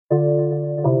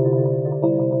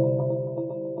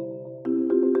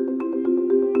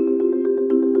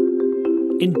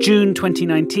In June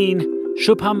 2019,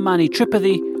 Shubham Mani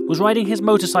Tripathi was riding his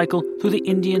motorcycle through the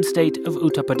Indian state of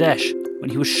Uttar Pradesh when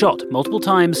he was shot multiple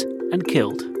times and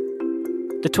killed.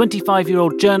 The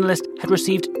 25-year-old journalist had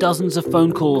received dozens of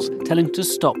phone calls telling him to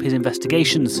stop his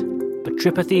investigations. But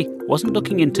Tripathi wasn't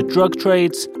looking into drug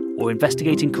trades or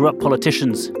investigating corrupt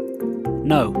politicians.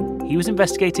 No, he was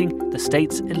investigating the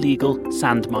state's illegal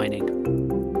sand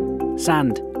mining.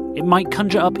 Sand. It might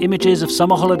conjure up images of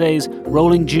summer holidays,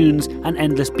 rolling dunes and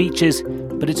endless beaches,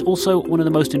 but it's also one of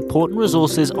the most important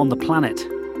resources on the planet.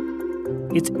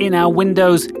 It's in our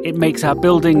windows, it makes our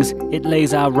buildings, it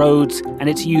lays our roads, and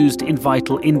it's used in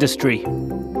vital industry.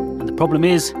 And the problem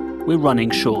is, we're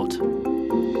running short.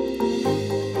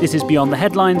 This is Beyond the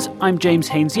Headlines. I'm James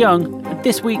Haines Young, and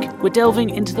this week we're delving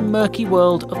into the murky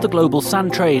world of the global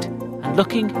sand trade and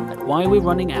looking at why we're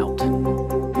running out.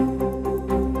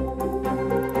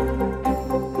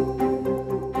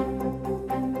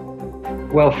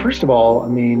 Well, first of all,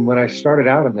 when I started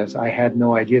out on this, I had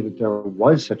no idea that there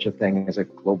was such a thing as a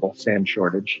global sand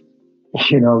shortage.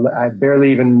 I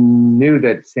barely even knew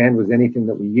that sand was anything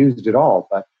that we used at all.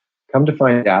 But come to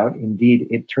find out, indeed,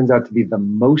 it turns out to be the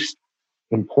most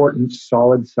important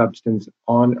solid substance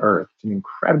on Earth. It's an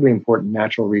incredibly important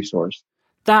natural resource.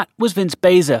 That was Vince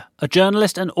Beiser, a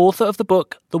journalist and author of the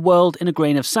book The World in a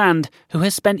Grain of Sand, who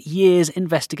has spent years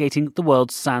investigating the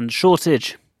world's sand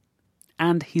shortage.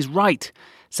 And he's right.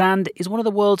 Sand is one of the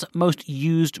world's most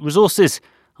used resources,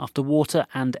 after water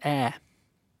and air.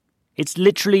 It's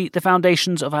literally the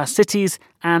foundations of our cities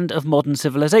and of modern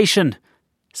civilization.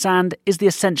 Sand is the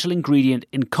essential ingredient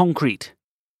in concrete.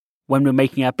 When we're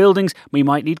making our buildings, we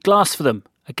might need glass for them,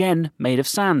 again made of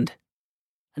sand.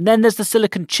 And then there's the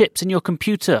silicon chips in your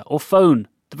computer or phone,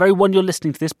 the very one you're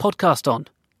listening to this podcast on.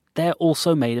 They're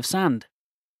also made of sand.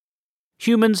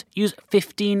 Humans use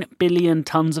 15 billion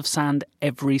tonnes of sand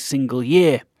every single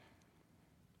year.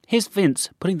 Here's Vince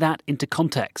putting that into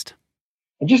context.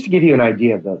 And just to give you an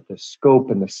idea of the scope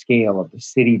and the scale of the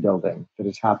city building that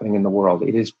is happening in the world,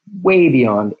 it is way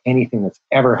beyond anything that's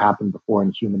ever happened before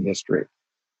in human history.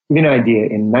 To give you an idea,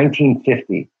 in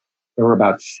 1950, there were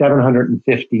about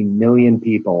 750 million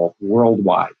people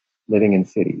worldwide living in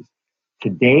cities.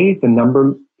 Today, the number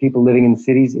of people living in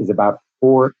cities is about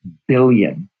 4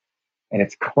 billion. And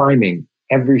it's climbing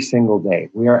every single day.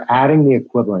 We are adding the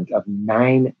equivalent of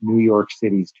 9 New York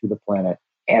cities to the planet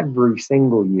every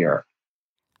single year.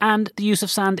 And the use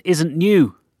of sand isn't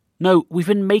new. No, we've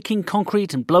been making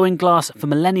concrete and blowing glass for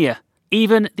millennia.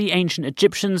 Even the ancient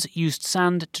Egyptians used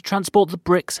sand to transport the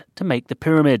bricks to make the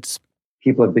pyramids.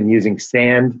 People have been using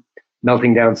sand,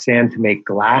 melting down sand to make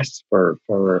glass for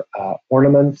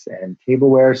ornaments and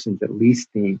tableware since at least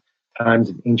the times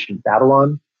of ancient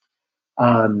Babylon.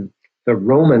 The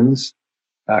Romans,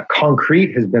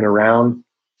 concrete has been around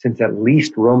since at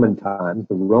least Roman times.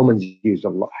 The Romans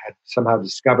had somehow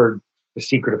discovered the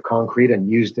secret of concrete and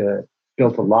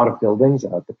built a lot of buildings.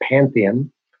 The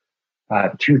Pantheon,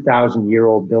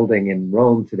 2,000-year-old building in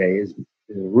Rome today,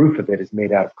 the roof of it is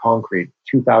made out of concrete,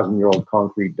 2,000-year-old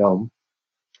concrete dome.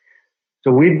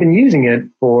 So we've been using it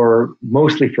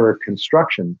mostly for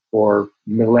construction for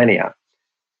millennia.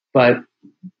 But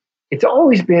it's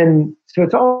always been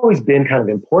kind of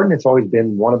important. It's always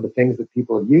been one of the things that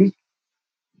people have used.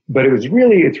 But it's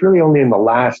really only in the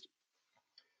last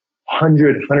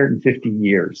 150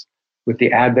 years, with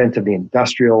the advent of the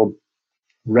Industrial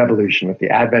Revolution, with the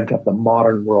advent of the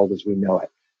modern world as we know it,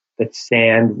 that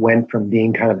sand went from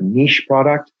being kind of a niche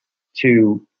product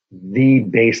to the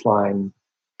baseline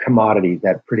commodity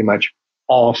that pretty much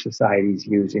all societies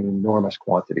use in enormous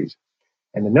quantities.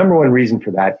 And the number one reason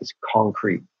for that is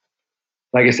concrete.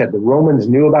 Like I said, the Romans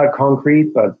knew about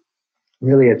concrete, but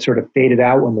really it sort of faded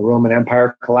out when the Roman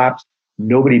Empire collapsed.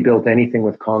 Nobody built anything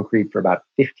with concrete for about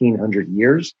 1,500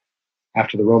 years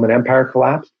after the Roman Empire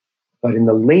collapsed. But in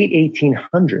the late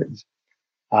 1800s,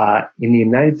 in the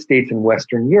United States and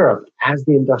Western Europe, as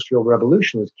the Industrial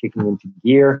Revolution was kicking into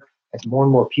gear, as more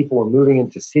and more people were moving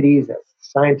into cities, as the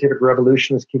scientific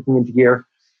revolution was kicking into gear,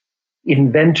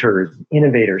 inventors,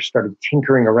 innovators started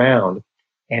tinkering around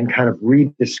and kind of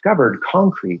rediscovered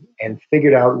concrete and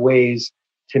figured out ways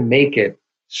to make it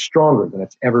stronger than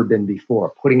it's ever been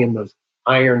before, putting in those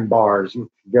iron bars. If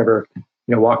you've ever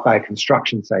walked by a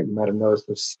construction site, you might have noticed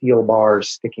those steel bars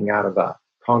sticking out of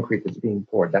concrete that's being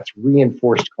poured. That's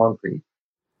reinforced concrete.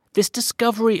 This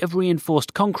discovery of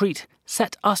reinforced concrete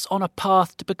set us on a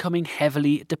path to becoming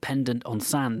heavily dependent on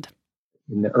sand.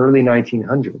 In the early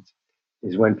 1900s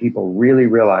is when people really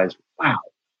realized, wow,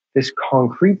 this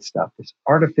concrete stuff, this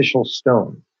artificial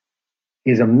stone,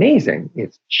 is amazing.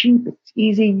 It's cheap, it's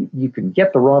easy, you can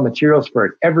get the raw materials for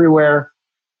it everywhere.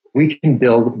 we can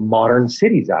build modern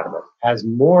cities out of it. As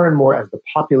more and more, as the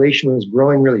population was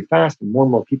growing really fast and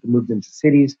more people moved into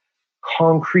cities,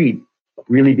 concrete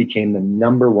really became the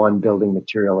number one building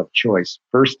material of choice,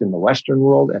 first in the Western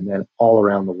world and then all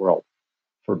around the world.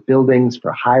 For buildings,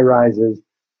 for high rises,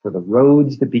 for the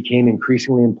roads that became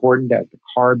increasingly important as the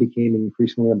car became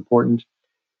increasingly important.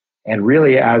 And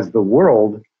really, as the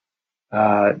world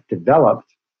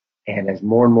developed and as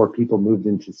more and more people moved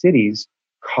into cities,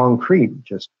 concrete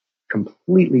just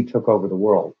completely took over the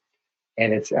world.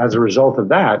 And it's as a result of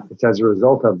that, it's as a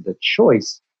result of the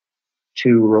choice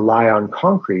to rely on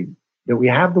concrete that we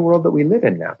have the world that we live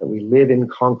in now, that we live in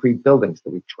concrete buildings,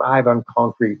 that we drive on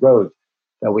concrete roads,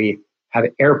 that we have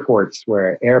airports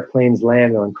where airplanes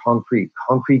land on concrete.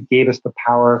 Concrete gave us the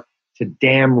power to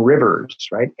dam rivers,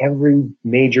 right? Every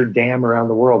major dam around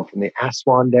the world, from the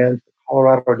Aswan Dam to the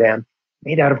Colorado Dam,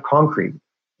 made out of concrete.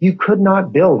 You could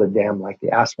not build a dam like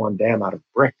the Aswan Dam out of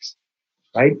bricks,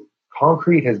 right?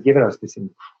 Concrete has given us this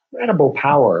incredible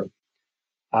power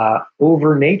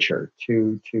over nature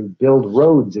to build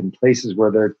roads in places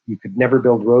where you could never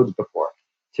build roads before,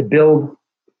 to build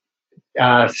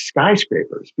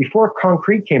skyscrapers. Before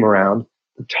concrete came around,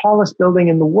 the tallest building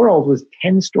in the world was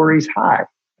 10 stories high.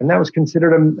 And that was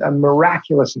considered a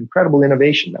miraculous, incredible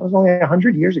innovation. That was only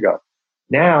 100 years ago.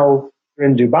 Now,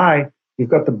 in Dubai, you've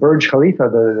got the Burj Khalifa,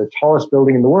 the tallest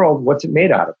building in the world. What's it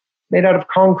made out of? Made out of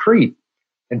concrete.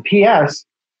 And P.S.,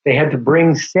 they had to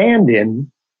bring sand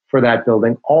in for that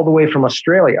building all the way from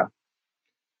Australia.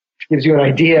 Which gives you an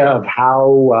idea of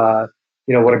how,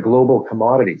 what a global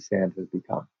commodity sand has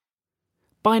become.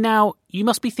 By now, you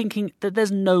must be thinking that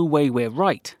there's no way we're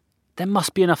right. There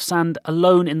must be enough sand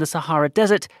alone in the Sahara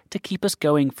Desert to keep us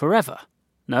going forever.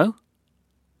 No?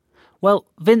 Well,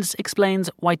 Vince explains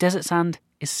why desert sand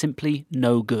is simply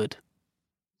no good.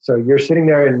 So you're sitting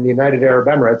there in the United Arab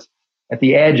Emirates at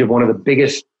the edge of one of the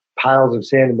biggest piles of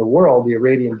sand in the world, the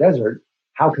Arabian Desert.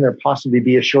 How can there possibly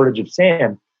be a shortage of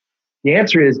sand? The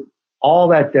answer is all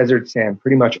that desert sand,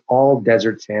 pretty much all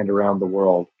desert sand around the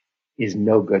world, is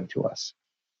no good to us.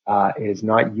 It is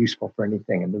not useful for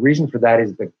anything. And the reason for that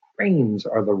is the grains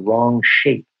are the wrong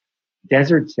shape.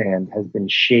 Desert sand has been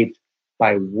shaped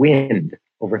by wind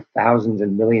over thousands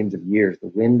and millions of years.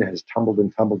 The wind has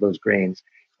tumbled those grains.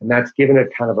 And that's given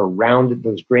it kind of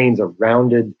those grains a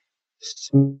rounded,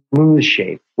 smooth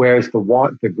shape. Whereas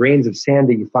the grains of sand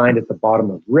that you find at the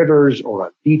bottom of rivers or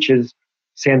on beaches,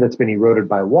 sand that's been eroded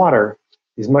by water,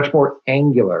 is much more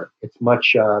angular. It's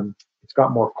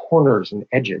got more corners and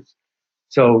edges.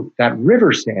 So that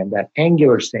river sand, that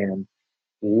angular sand,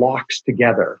 locks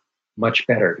together much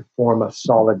better to form a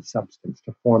solid substance,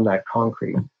 to form that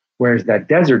concrete. Whereas that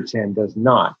desert sand does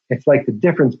not. It's like the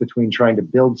difference between trying to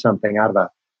build something out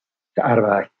of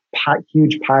a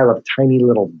huge pile of tiny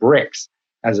little bricks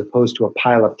as opposed to a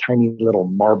pile of tiny little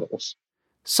marbles.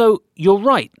 So you're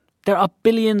right. There are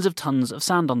billions of tons of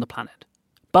sand on the planet.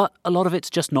 But a lot of it's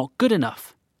just not good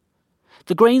enough.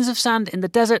 The grains of sand in the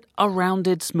desert are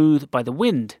rounded smooth by the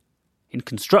wind. In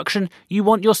construction, you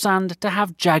want your sand to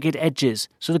have jagged edges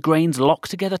so the grains lock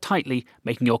together tightly,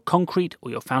 making your concrete or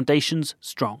your foundations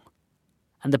strong.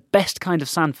 And the best kind of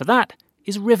sand for that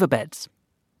is riverbeds.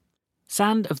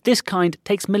 Sand of this kind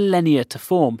takes millennia to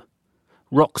form.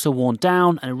 Rocks are worn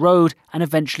down and erode and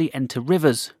eventually enter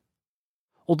rivers.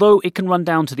 Although it can run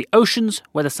down to the oceans,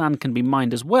 where the sand can be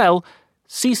mined as well,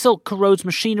 sea salt corrodes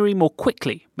machinery more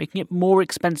quickly, making it more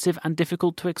expensive and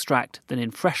difficult to extract than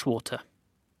in freshwater.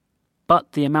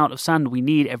 But the amount of sand we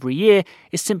need every year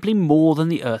is simply more than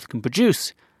the Earth can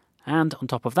produce. And on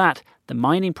top of that, the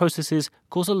mining processes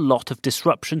cause a lot of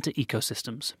disruption to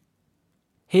ecosystems.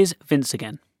 Here's Vince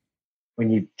again. When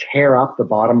you tear up the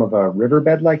bottom of a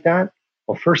riverbed like that,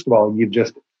 well, first of all,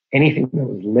 anything that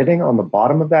was living on the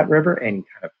bottom of that river, any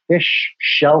kind of fish,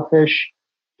 shellfish,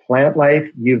 plant life,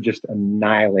 you've just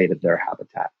annihilated their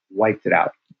habitat, wiped it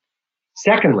out.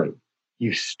 Secondly,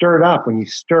 when you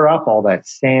stir up all that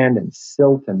sand and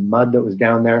silt and mud that was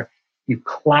down there, you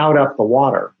cloud up the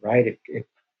water, right? It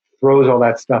throws all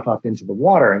that stuff up into the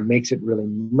water and makes it really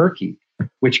murky,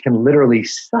 which can literally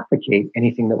suffocate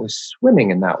anything that was swimming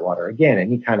in that water. Again,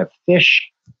 any kind of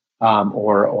fish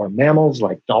or mammals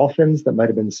like dolphins that might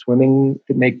have been swimming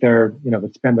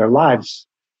that spend their lives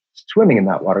swimming in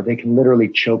that water, they can literally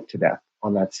choke to death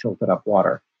on that silted up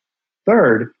water.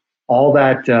 Third, all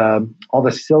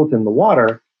the silt in the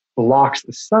water blocks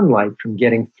the sunlight from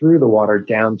getting through the water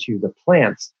down to the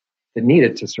plants that need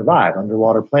it to survive.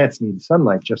 Underwater plants need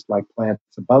sunlight, just like plants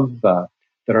that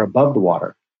are above the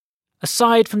water.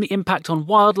 Aside from the impact on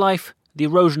wildlife, the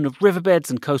erosion of riverbeds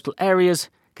and coastal areas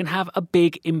can have a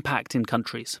big impact in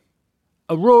countries.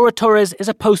 Aurora Torres is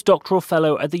a postdoctoral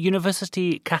fellow at the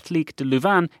Université catholique de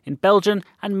Louvain in Belgium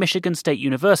and Michigan State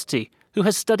University, who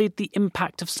has studied the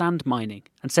impact of sand mining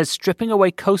and says stripping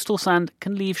away coastal sand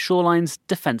can leave shorelines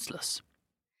defenseless.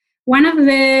 One of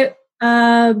the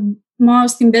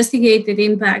most investigated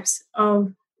impacts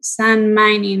of sand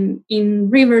mining in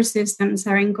river systems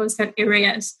or in coastal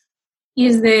areas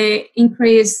is the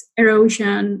increased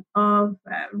erosion of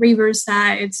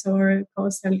riversides or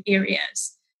coastal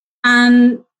areas.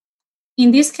 And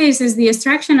in these cases, the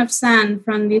extraction of sand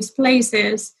from these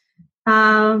places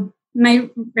may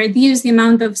reduce the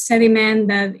amount of sediment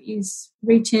that is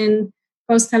reaching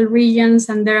coastal regions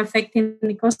and they're affecting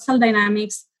the coastal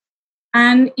dynamics.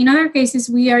 And in other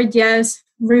cases, we are just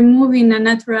removing a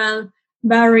natural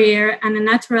barrier and a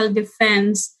natural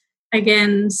defense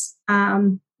against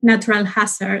natural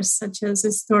hazards such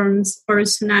as storms or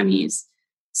tsunamis.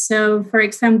 So, for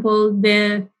example,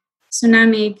 the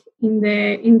tsunami in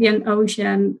the Indian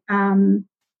Ocean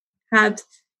had,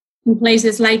 in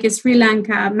places like Sri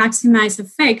Lanka, maximized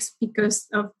effects because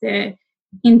of the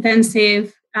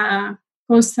intensive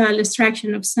coastal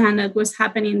extraction of sand that was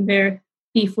happening there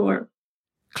before.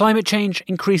 Climate change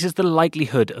increases the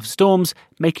likelihood of storms,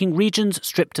 making regions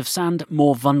stripped of sand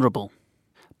more vulnerable.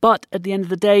 But at the end of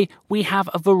the day, we have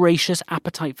a voracious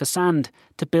appetite for sand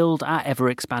to build our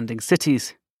ever-expanding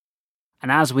cities.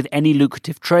 And as with any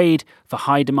lucrative trade for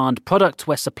high-demand products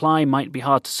where supply might be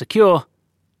hard to secure,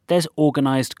 there's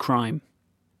organised crime.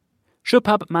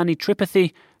 Shubham Mani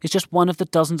Tripathi is just one of the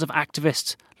dozens of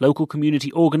activists, local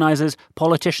community organisers,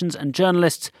 politicians and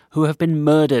journalists who have been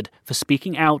murdered for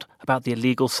speaking out about the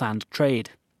illegal sand trade.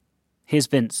 Here's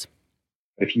Vince.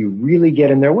 If you really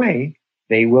get in their way,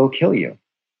 they will kill you.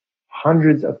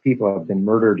 Hundreds of people have been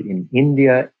murdered in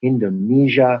India,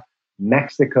 Indonesia,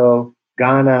 Mexico,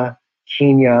 Ghana,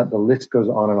 Kenya, the list goes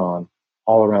on,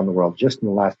 all around the world, just in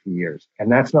the last few years. And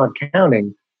that's not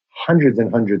counting hundreds and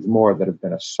hundreds more that have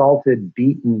been assaulted,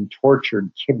 beaten,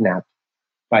 tortured, kidnapped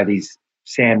by these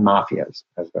sand mafias,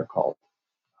 as they're called.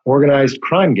 Organized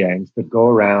crime gangs that go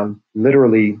around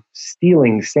literally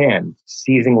stealing sand,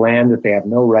 seizing land that they have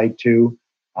no right to,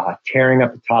 tearing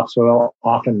up the topsoil,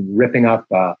 often ripping up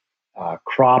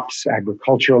crops,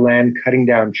 agricultural land, cutting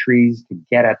down trees to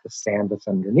get at the sand that's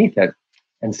underneath it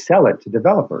and sell it to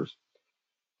developers.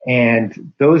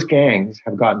 And those gangs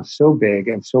have gotten so big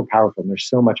and so powerful, and there's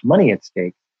so much money at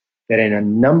stake that in a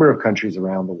number of countries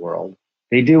around the world,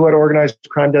 they do what organized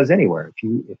crime does anywhere.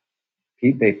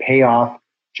 If they pay off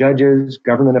judges,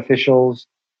 government officials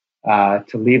to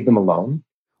leave them alone.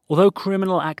 Although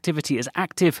criminal activity is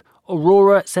active,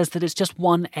 Aurora says that it's just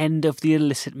one end of the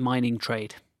illicit mining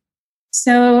trade.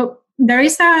 So there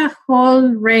is a whole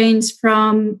range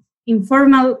from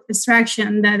informal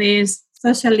extraction that is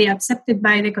socially accepted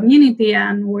by the community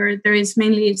and where there is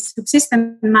mainly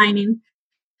subsistence mining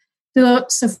to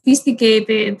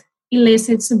sophisticated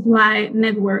illicit supply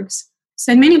networks.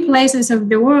 So in many places of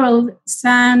the world,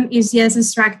 sand is just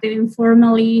extracted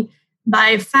informally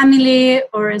by family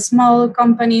or small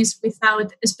companies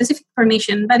without a specific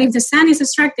permission. But if the sand is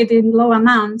extracted in low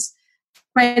amounts,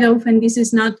 quite often this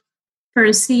is not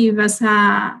perceived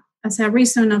as a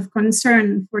reason of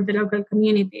concern for the local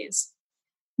communities.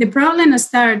 The problem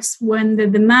starts when the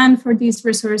demand for these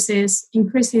resources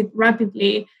increases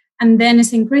rapidly and then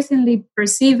is increasingly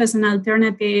perceived as an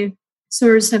alternative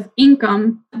source of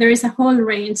income. There is a whole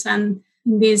range and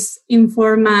this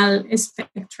informal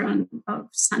spectrum of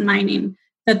sand mining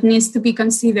that needs to be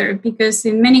considered because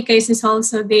in many cases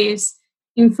also these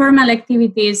informal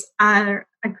activities are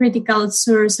a critical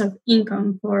source of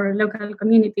income for local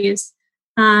communities,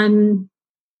 and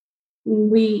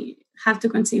we have to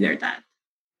consider that.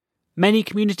 Many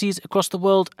communities across the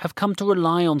world have come to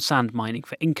rely on sand mining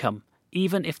for income,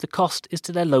 even if the cost is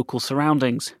to their local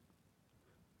surroundings.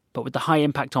 But with the high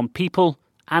impact on people,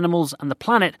 animals and the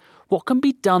planet, what can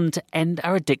be done to end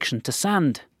our addiction to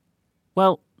sand?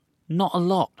 Well, not a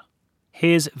lot.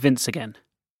 Here's Vince again.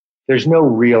 There's no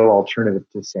real alternative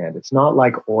to sand. It's not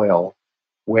like oil,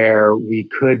 where we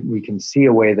can see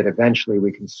a way that eventually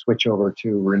we can switch over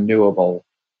to renewable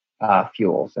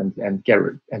fuels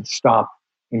and stop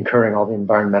incurring all the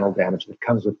environmental damage that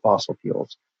comes with fossil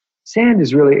fuels. Sand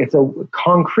is it's a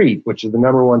concrete, which is the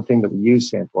number one thing that we use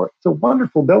sand for. It's a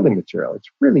wonderful building material. It's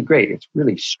really great. It's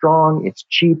really strong. It's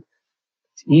cheap.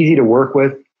 It's easy to work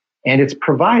with. And it's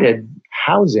provided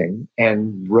housing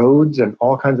and roads and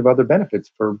all kinds of other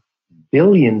benefits for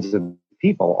billions of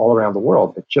people all around the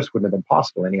world that just wouldn't have been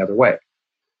possible any other way.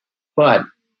 But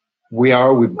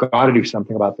we've got to do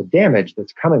something about the damage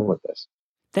that's coming with this.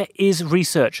 There is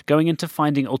research going into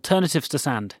finding alternatives to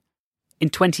sand. In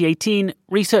 2018,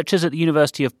 researchers at the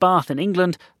University of Bath in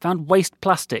England found waste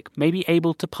plastic may be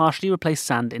able to partially replace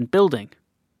sand in building.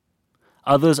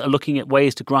 Others are looking at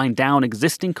ways to grind down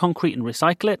existing concrete and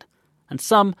recycle it, and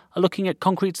some are looking at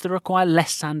concretes that require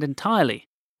less sand entirely.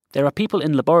 There are people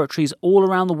in laboratories all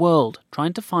around the world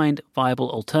trying to find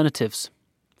viable alternatives.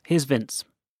 Here's Vince.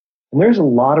 And there's a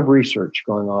lot of research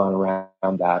going on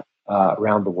around that,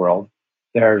 around the world.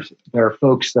 There are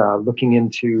folks looking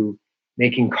into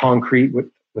making concrete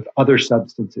with other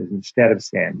substances instead of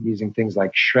sand, using things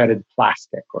like shredded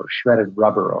plastic or shredded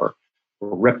rubber or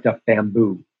ripped up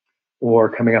bamboo, or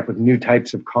coming up with new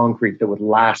types of concrete that would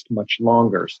last much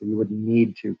longer, so you wouldn't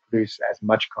need to produce as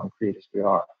much concrete as we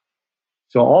are.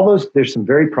 So there's some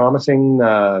very promising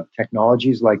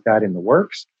technologies like that in the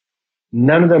works.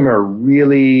 None of them are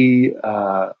really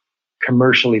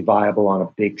commercially viable on a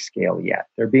big scale yet.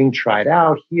 They're being tried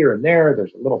out here and there.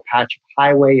 There's a little patch of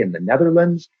highway in the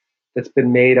Netherlands that's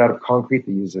been made out of concrete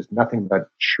that uses nothing but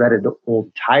shredded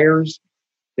old tires.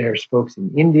 There's folks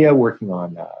in India working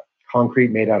on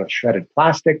concrete made out of shredded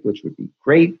plastic, which would be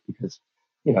great because,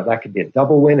 that could be a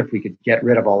double win if we could get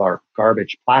rid of all our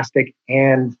garbage plastic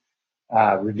and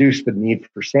reduce the need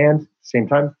for sand at the same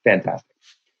time. Fantastic.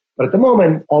 But at the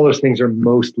moment, all those things are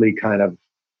mostly kind of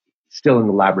still in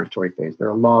the laboratory phase. They're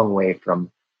a long way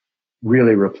from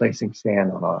really replacing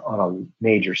sand on a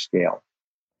major scale.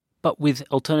 But with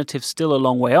alternatives still a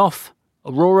long way off,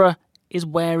 Arora is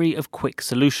wary of quick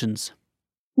solutions.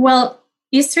 Well,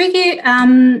 it's tricky.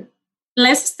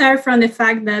 Let's start from the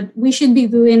fact that we should be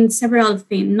doing several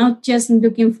things, not just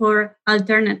looking for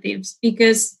alternatives,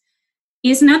 because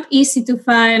it's not easy to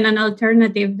find an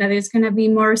alternative that is going to be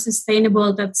more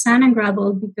sustainable than sand and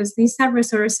gravel, because these are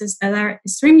resources that are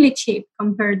extremely cheap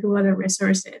compared to other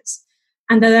resources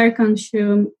and that are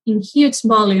consumed in huge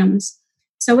volumes.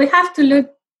 So we have to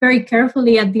look very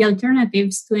carefully at the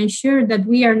alternatives to ensure that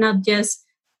we are not just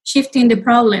shifting the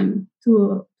problem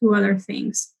to other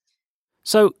things.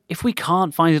 So if we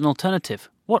can't find an alternative,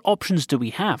 what options do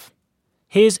we have?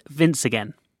 Here's Vince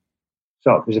again.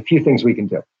 So there's a few things we can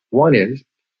do. One is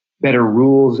better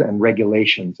rules and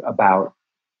regulations about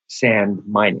sand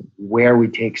mining, where we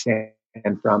take sand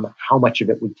from, how much of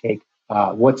it we take,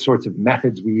 what sorts of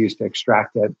methods we use to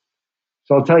extract it.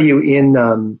 So I'll tell you,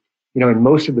 in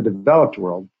most of the developed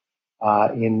world,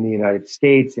 in the United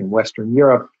States, in Western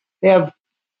Europe,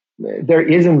 there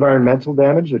is environmental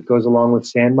damage that goes along with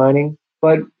sand mining,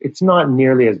 but it's not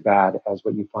nearly as bad as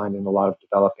what you find in a lot of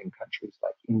developing countries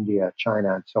like India,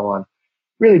 China, and so on.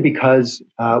 Really because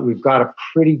we've got a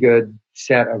pretty good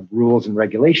set of rules and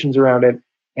regulations around it,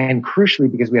 and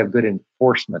crucially because we have good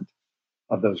enforcement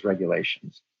of those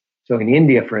regulations. So in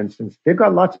India, for instance, they've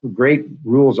got lots of great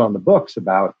rules on the books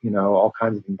about, all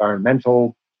kinds of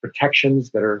environmental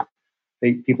protections that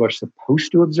people are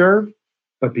supposed to observe,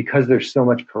 but because there's so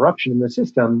much corruption in the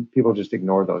system, people just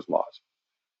ignore those laws.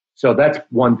 So that's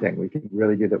one thing we can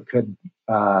really do that could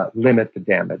limit the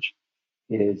damage.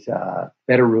 Is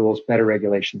better rules, better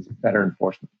regulations, better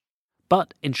enforcement.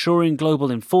 But ensuring global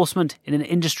enforcement in an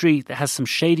industry that has some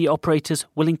shady operators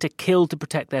willing to kill to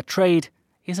protect their trade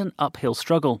is an uphill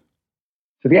struggle.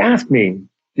 So if you ask me,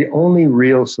 the only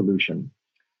real solution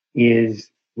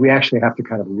is we actually have to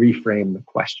kind of reframe the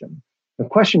question. The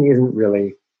question isn't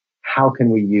really how can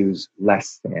we use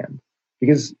less sand,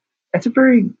 because it's a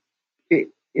very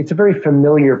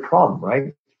familiar problem,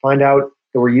 right? Find out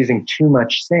that we're using too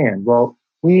much sand. Well,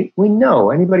 we know,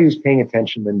 anybody who's paying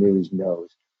attention to the news knows,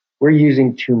 we're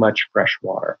using too much fresh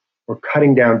water. We're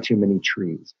cutting down too many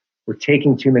trees. We're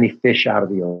taking too many fish out of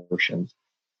the oceans.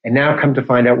 And now come to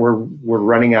find out we're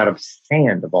running out of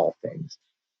sand of all things.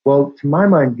 Well, to my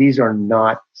mind, these are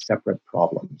not separate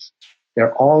problems.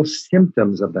 They're all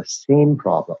symptoms of the same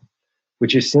problem,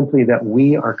 which is simply that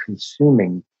we are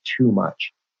consuming too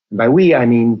much. And by we, I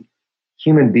mean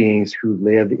human beings who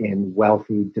live in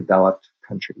wealthy, developed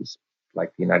countries like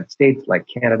the United States, like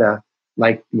Canada,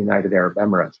 like the United Arab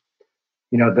Emirates.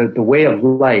 The way of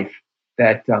life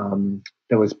that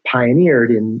was pioneered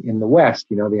in the West,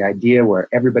 the idea where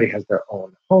everybody has their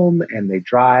own home and they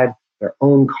drive their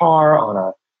own car on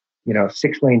a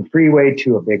 6-lane freeway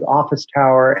to a big office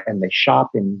tower, and they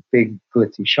shop in big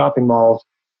glitzy shopping malls.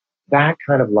 That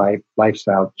kind of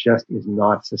lifestyle just is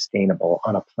not sustainable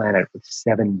on a planet with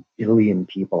 7 billion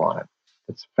people on it.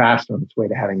 It's fast on its way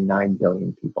to having 9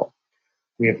 billion people.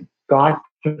 We have got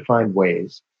to find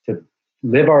ways to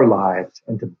live our lives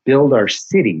and to build our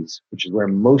cities, which is where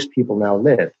most people now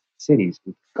live, cities.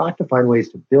 We've got to find ways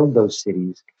to build those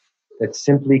cities that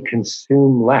simply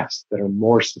consume less, that are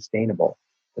more sustainable,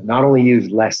 that not only use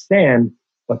less sand,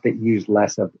 but that use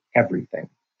less of everything.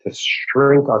 to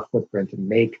shrink our footprint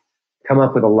and come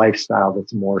up with a lifestyle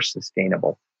that's more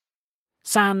sustainable.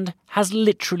 Sand has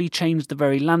literally changed the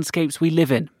very landscapes we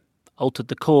live in, altered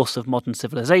the course of modern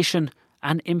civilization,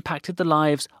 and impacted the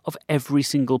lives of every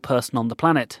single person on the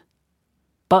planet.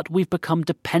 But we've become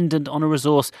dependent on a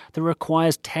resource that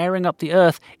requires tearing up the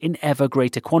earth in ever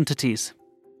greater quantities.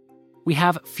 We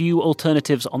have few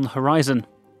alternatives on the horizon.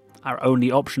 Our only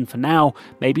option for now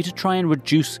may be to try and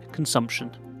reduce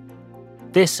consumption.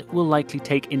 This will likely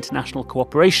take international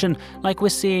cooperation, like we're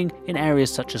seeing in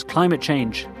areas such as climate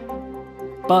change.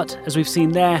 But, as we've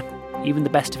seen there, even the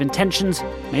best of intentions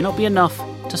may not be enough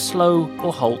to slow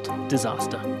or halt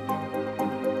disaster.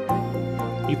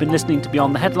 You've been listening to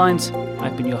Beyond the Headlines.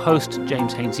 I've been your host,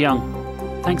 James Haines Young.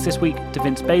 Thanks this week to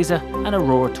Vince Beiser and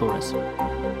Arora Torres.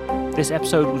 This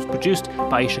episode was produced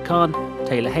by Isha Khan,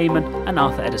 Taylor Heyman and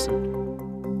Arthur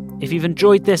Edison. If you've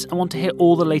enjoyed this and want to hear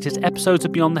all the latest episodes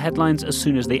of Beyond the Headlines as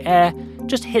soon as they air,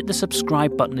 just hit the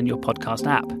subscribe button in your podcast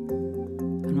app.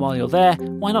 And while you're there,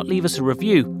 why not leave us a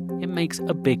review? It makes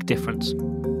a big difference.